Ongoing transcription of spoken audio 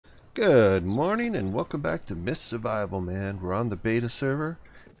Good morning and welcome back to Miss Survival, man. We're on the beta server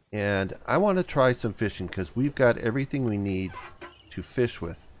and I want to try some fishing because we've got everything we need to fish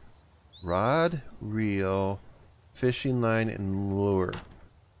with. Rod, reel, fishing line, and lure.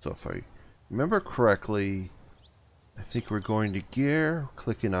 So if I remember correctly, I think we're going to gear,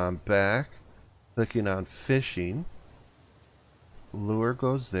 clicking on back, clicking on fishing. Lure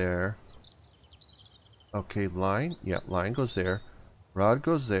goes there. Okay, line. Yeah, line goes there. Rod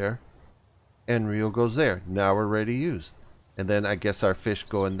goes there. And reel goes there. Now we're ready to use. And then I guess our fish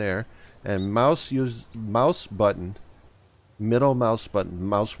go in there. And mouse button, middle mouse button,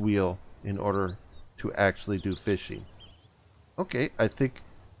 mouse wheel in order to actually do fishing. Okay, I think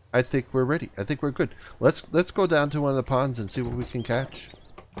we're ready. I think we're good. Let's go down to one of the ponds and see what we can catch.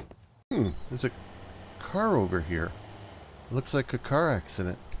 There's a car over here. Looks like a car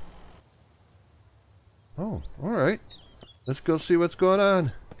accident. Oh, alright. Let's go see what's going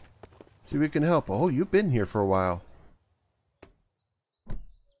on. See if we can help. Oh, you've been here for a while.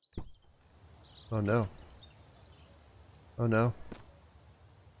 Oh no. Oh no.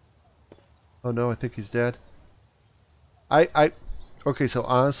 Oh no, I think he's dead. Okay, so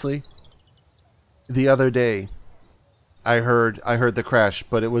honestly, the other day I heard the crash,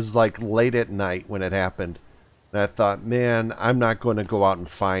 but it was like late at night when it happened. And I thought, man, I'm not going to go out and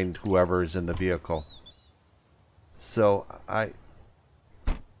find whoever is in the vehicle. So I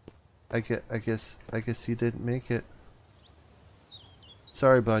guess he didn't make it.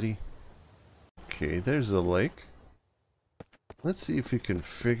 Sorry, buddy. Okay, there's the lake. Let's see if we can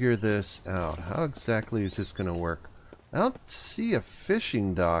figure this out. How exactly is this going to work? I don't see a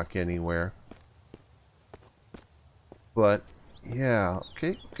fishing dock anywhere. But yeah,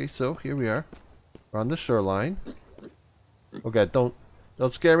 okay, so here we are. We're on the shoreline. Oh god, don't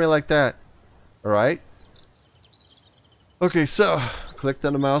scare me like that. All right? Okay, so clicked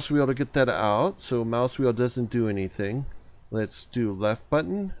on the mouse wheel to get that out. So mouse wheel doesn't do anything. Let's do left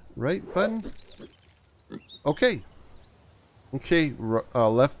button, right button. Okay. Okay,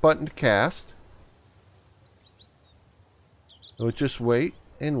 left button to cast. We'll just wait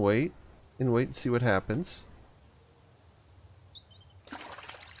and wait and wait and see what happens.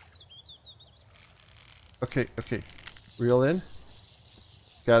 Okay, okay. Reel in.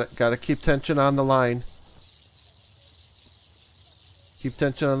 Gotta keep tension on the line. Keep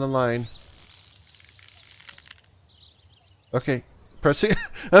tension on the line. Okay. Pressing.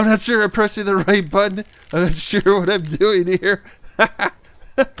 I'm not sure I'm pressing the right button. I'm not sure what I'm doing here.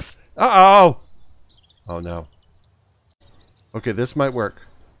 Uh-oh. Oh, no. Okay, this might work.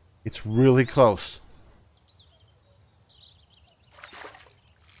 It's really close.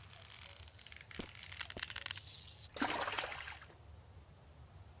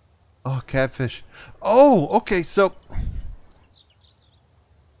 Oh, catfish. Oh, okay, so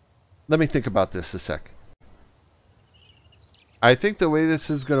let me think about this a sec. I think the way this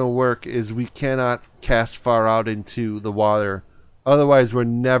is going to work is we cannot cast far out into the water. Otherwise, we're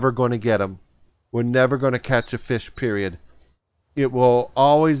never going to get them. We're never going to catch a fish, period. It will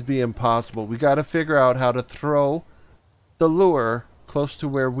always be impossible. We got to figure out how to throw the lure close to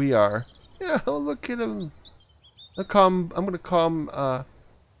where we are. Yeah, oh, look at him. I'm going to call him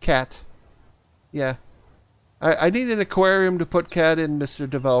Cat. Yeah. I need an aquarium to put Cat in, Mr.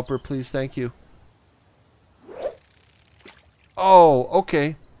 Developer, please. Thank you. Oh,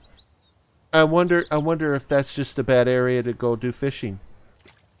 okay. I wonder if that's just a bad area to go do fishing.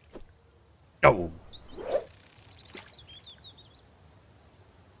 Oh.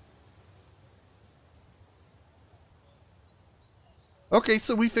 Okay,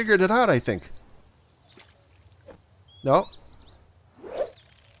 so we figured it out, I think. No.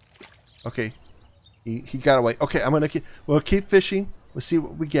 Okay. He got away. Okay, we'll keep fishing. We'll see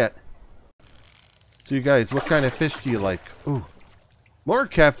what we get. So you guys, what kind of fish do you like? Ooh. More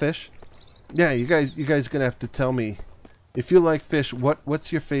catfish. Yeah, you guys gonna have to tell me if you like fish,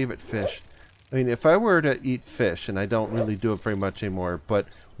 what's your favorite fish? I mean, if I were to eat fish, and I don't really do it very much anymore, but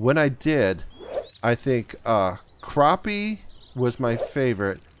when I did, I think crappie was my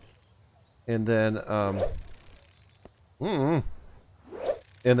favorite. And then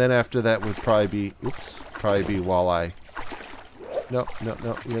and then after that would probably be walleye. No,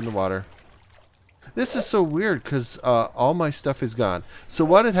 you're in the water. This is so weird because all my stuff is gone. So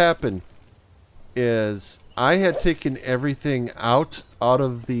what had happened is I had taken everything out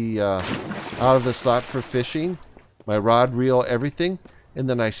of the slot for fishing, my rod, reel, everything, and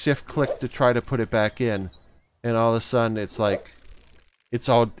then I shift clicked to try to put it back in, and all of a sudden it's like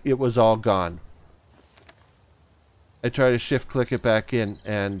it was all gone. I try to shift click it back in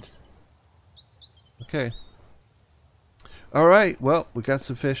and okay. All right, well, we got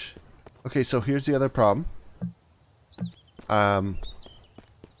some fish. Okay, so here's the other problem.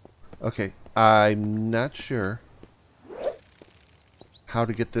 Okay, I'm not sure how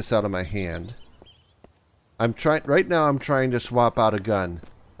to get this out of my hand. Right now I'm trying to swap out a gun.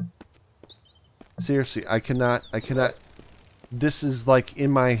 Seriously, I cannot, this is like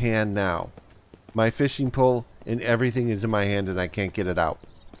in my hand now. My fishing pole and everything is in my hand and I can't get it out.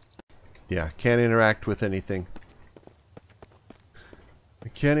 Yeah, can't interact with anything. I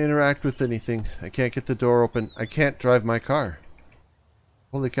can't interact with anything. I can't get the door open. I can't drive my car.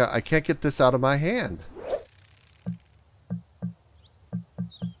 Holy cow, I can't get this out of my hand.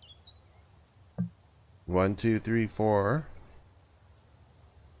 One, two, three, four.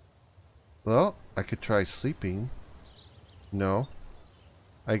 Well, I could try sleeping. No.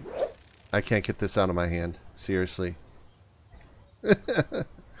 I can't get this out of my hand. Seriously. I'm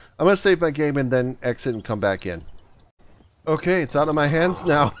going to save my game and then exit and come back in. Okay, it's out of my hands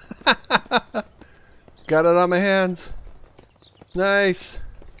now. Got it on my hands. Nice.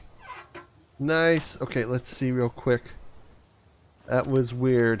 Nice. Okay, let's see real quick. That was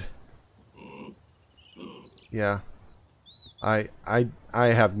weird. Yeah. I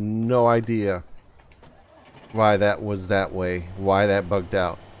have no idea why that was that way. Why that bugged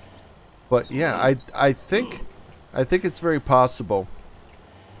out. But yeah, I think it's very possible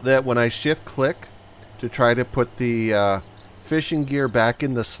that when I shift click to try to put the fishing gear back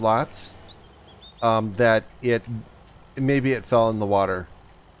in the slots, that maybe it fell in the water.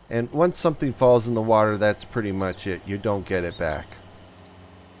 And once something falls in the water, that's pretty much it. You don't get it back.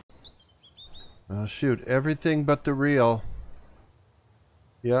 Oh shoot, everything but the reel.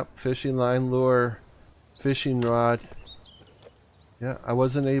 Yep, fishing line, lure, fishing rod. Yeah, I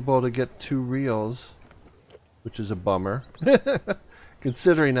wasn't able to get 2 reels, which is a bummer.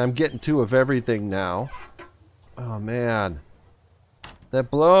 Considering I'm getting 2 of everything now. Oh man, that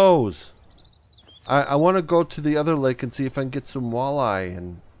blows. I want to go to the other lake and see if I can get some walleye,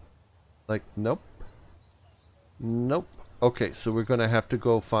 and like, nope. Nope. Okay, so we're gonna have to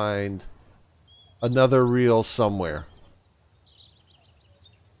go find another reel somewhere.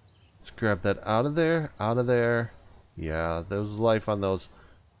 Let's grab that out of there, out of there. Yeah, there's life on those.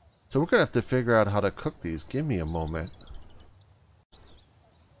 So we're gonna have to figure out how to cook these. Give me a moment.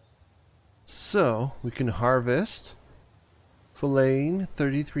 So we can harvest. Filleting,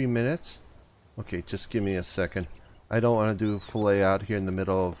 33 minutes. Okay, just give me a second. I don't want to do fillet out here in the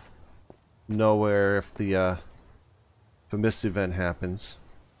middle of nowhere if a mist event happens.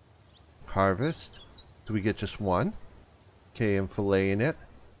 Harvest. Do we get just 1? Okay, I'm filleting it.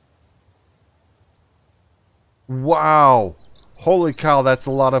 Wow! Holy cow, that's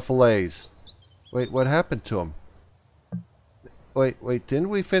a lot of fillets. Wait, what happened to them? Wait, didn't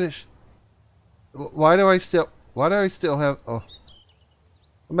we finish? Why do I still have... Oh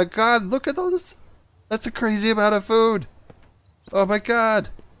my god, look at those! That's a crazy amount of food! Oh my god!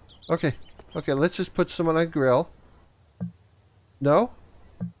 Okay, let's just put some on the grill. No?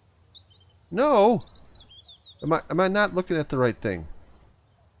 No! Am I not looking at the right thing?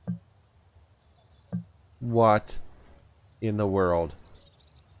 What in the world?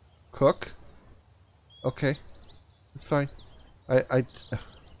 Cook? Okay. It's fine.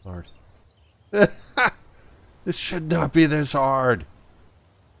 Lord. This should not be this hard.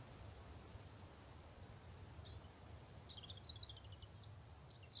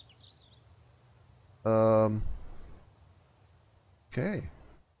 Okay.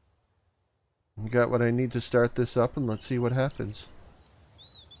 I got what I need to start this up, and let's see what happens.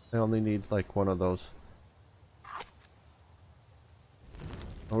 I only need like 1 of those.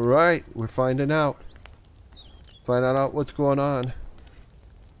 Alright, we're finding out. Finding out what's going on.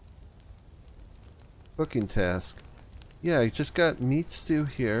 Cooking task. Yeah, I just got meat stew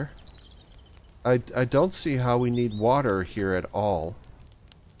here. I don't see how we need water here at all.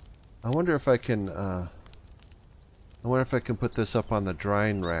 I wonder if I can put this up on the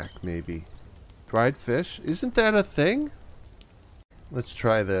drying rack, maybe. Dried fish? Isn't that a thing? Let's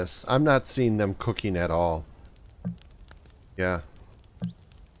try this. I'm not seeing them cooking at all. Yeah.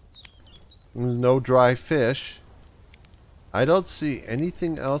 No dry fish. I don't see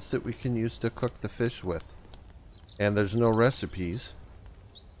anything else that we can use to cook the fish with. And there's no recipes.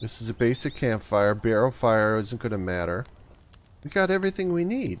 This is a basic campfire. Barrel fire isn't going to matter. We got everything we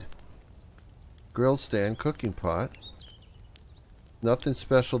need. Grill stand, cooking pot. Nothing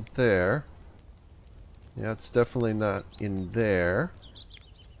special there. Yeah, it's definitely not in there.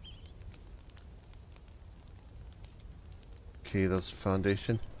 Okay, those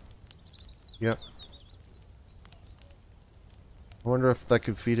foundation. Yep. I wonder if I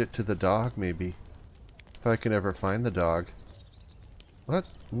could feed it to the dog, maybe. If I can ever find the dog. What?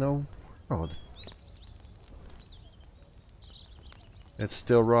 No world. It's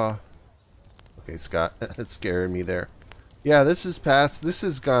still raw. Okay, Scott. It's scaring me there. Yeah, this has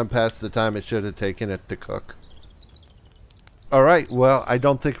gone past the time it should have taken it to cook. Alright, well, I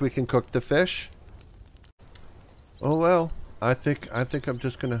don't think we can cook the fish. Oh well. I think I'm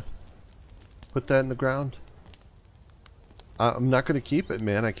just gonna put that in the ground. I'm not gonna keep it,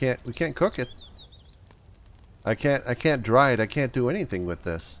 man. We can't cook it. I can't dry it. I can't do anything with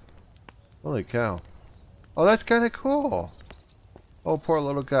this. Holy cow. Oh, that's kinda cool. Oh, poor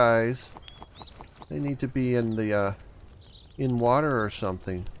little guys. They need to be in the in water or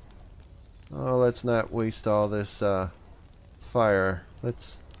something. Oh, let's not waste all this fire.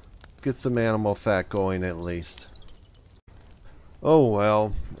 Let's get some animal fat going at least. Oh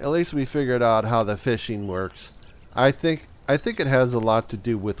well, at least we figured out how the fishing works. I think it has a lot to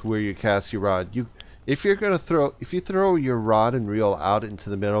do with where you cast your rod. If you throw your rod and reel out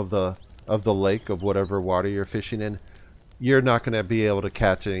into the middle of the lake of whatever water you're fishing in, you're not going to be able to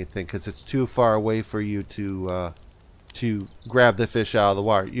catch anything because it's too far away for you to grab the fish out of the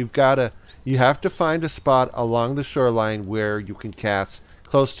water. You have to find a spot along the shoreline where you can cast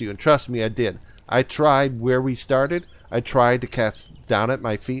close to you. And trust me, I did. I tried where we started. I tried to cast down at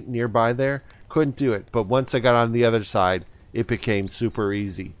my feet nearby there. Couldn't do it. But once I got on the other side, it became super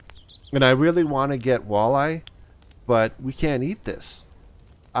easy. And I really want to get walleye, but we can't eat this.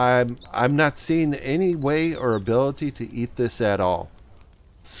 I'm not seeing any way or ability to eat this at all.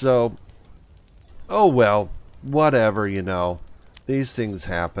 So, oh well, whatever, you know. These things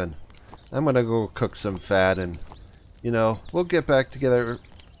happen. I'm going to go cook some fat and, you know, we'll get back together.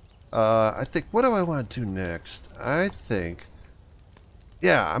 I think, what do I want to do next? I think,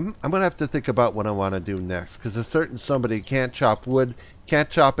 yeah, I'm going to have to think about what I want to do next. Because a certain somebody can't chop wood, can't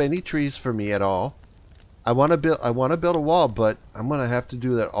chop any trees for me at all. I want to build a wall, but I'm going to have to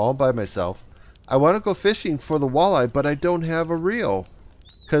do that all by myself. I want to go fishing for the walleye, but I don't have a reel.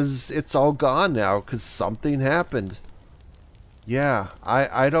 Because it's all gone now, because something happened. Yeah,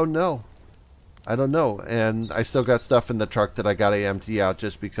 I don't know. I don't know. And I still got stuff in the truck that I got to empty out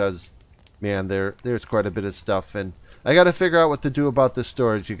just because, man, there's quite a bit of stuff. And I got to figure out what to do about the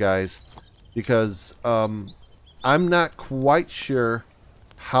storage, you guys. Because I'm not quite sure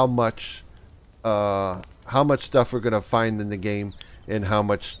how much stuff we're going to find in the game and how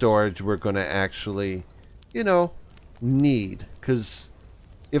much storage we're going to actually, you know, need. Because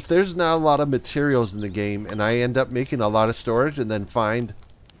if there's not a lot of materials in the game and I end up making a lot of storage and then find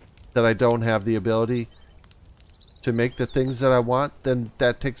that I don't have the ability to make the things that I want, then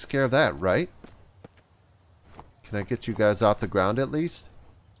that takes care of that, right? Can I get you guys off the ground at least?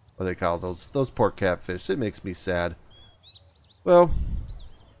 What do they call those poor catfish? It makes me sad. Well,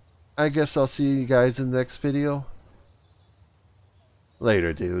 I guess I'll see you guys in the next video.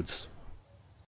 Later, dudes.